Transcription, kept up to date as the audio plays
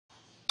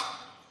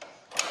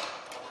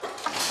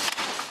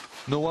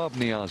Nawab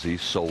Niazi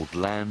sold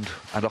land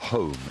and a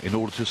home in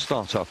order to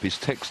start up his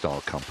textile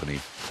company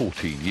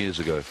 14 years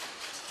ago.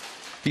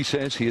 He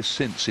says he has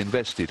since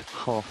invested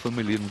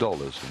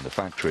 $500,000 in the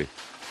factory.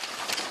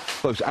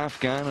 Both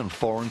Afghan and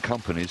foreign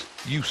companies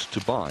used to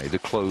buy the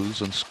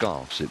clothes and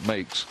scarves it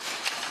makes,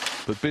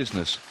 but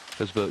business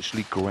has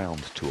virtually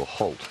ground to a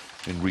halt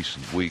in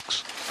recent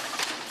weeks.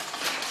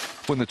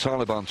 When the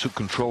Taliban took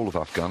control of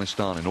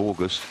Afghanistan in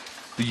August,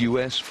 the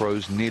US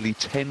froze nearly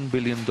 $10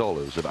 billion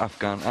of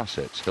Afghan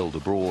assets held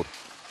abroad,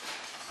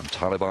 and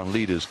Taliban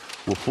leaders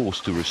were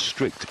forced to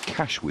restrict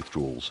cash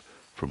withdrawals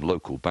from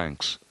local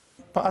banks.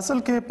 The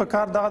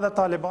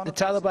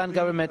Taliban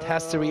government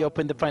has to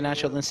reopen the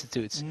financial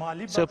institutes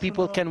so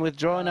people can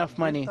withdraw enough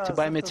money to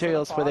buy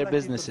materials for their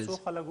businesses.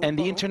 And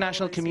the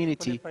international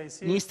community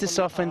needs to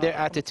soften their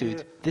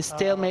attitude. This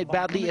stalemate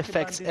badly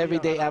affects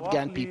everyday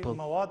Afghan people.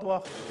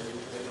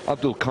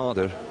 Abdul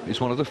Qadir is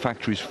one of the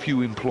factory's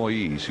few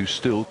employees who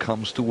still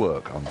comes to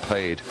work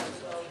unpaid.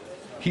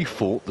 He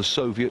fought the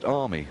Soviet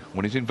army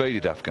when it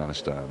invaded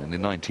Afghanistan in the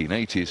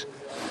 1980s.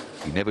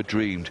 He never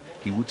dreamed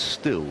he would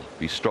still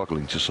be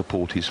struggling to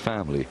support his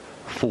family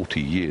 40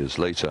 years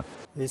later.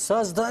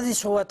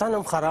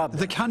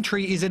 The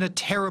country is in a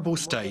terrible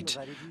state.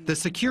 The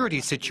security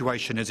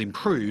situation has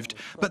improved,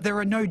 but there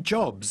are no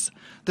jobs.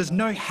 There's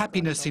no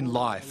happiness in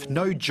life,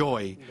 no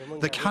joy.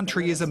 The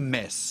country is a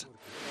mess.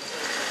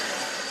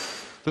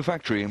 The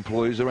factory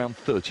employs around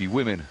 30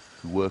 women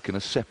who work in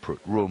a separate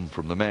room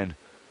from the men.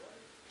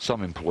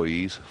 Some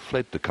employees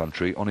fled the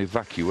country on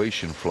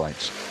evacuation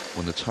flights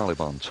when the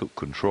Taliban took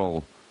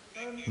control.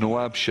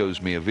 Nawab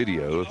shows me a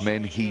video of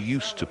men he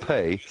used to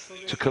pay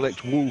to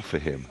collect wool for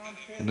him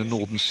in the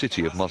northern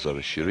city of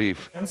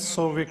Mazar-e-Sharif.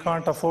 So we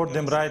can't afford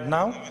them right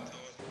now.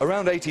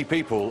 Around 80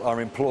 people are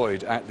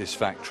employed at this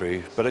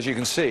factory, but as you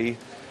can see,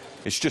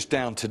 it's just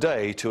down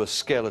today to a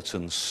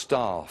skeleton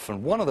staff.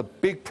 And one of the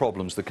big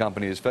problems the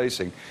company is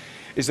facing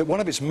is that one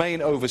of its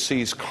main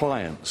overseas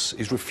clients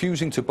is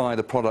refusing to buy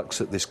the products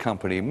that this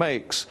company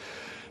makes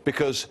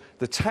because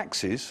the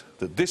taxes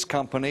that this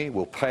company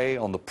will pay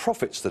on the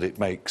profits that it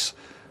makes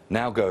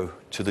now go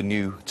to the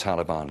new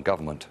Taliban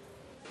government.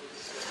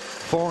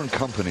 Foreign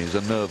companies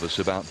are nervous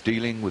about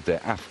dealing with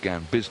their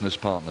Afghan business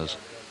partners.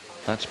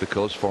 That's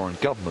because foreign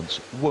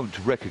governments won't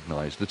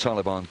recognize the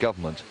Taliban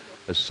government,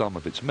 as some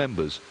of its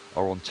members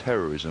are on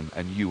terrorism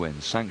and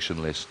UN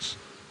sanction lists.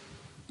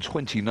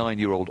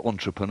 29-year-old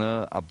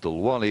entrepreneur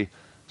Abdul Wali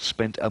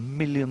spent $1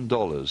 million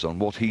on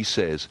what he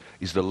says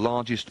is the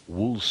largest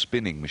wool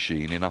spinning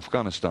machine in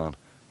Afghanistan.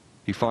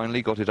 He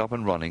finally got it up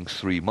and running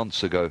 3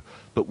 months ago,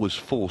 but was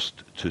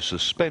forced to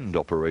suspend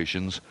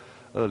operations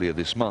earlier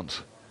this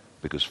month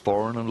because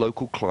foreign and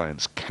local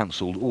clients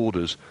cancelled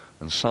orders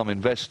and some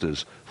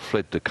investors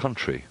fled the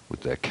country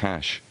with their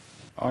cash.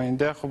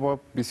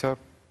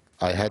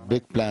 I had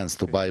big plans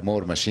to buy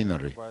more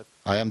machinery.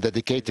 I am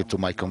dedicated to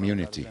my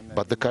community,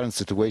 but the current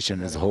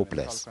situation is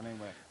hopeless.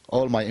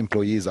 All my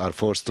employees are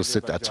forced to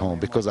sit at home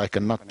because I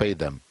cannot pay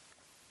them.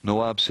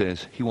 Nawab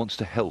says he wants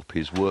to help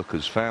his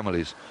workers'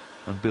 families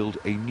and build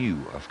a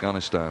new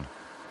Afghanistan.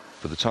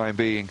 For the time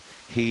being,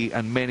 he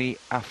and many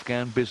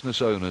Afghan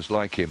business owners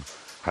like him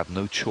have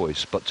no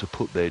choice but to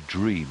put their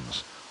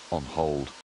dreams on hold.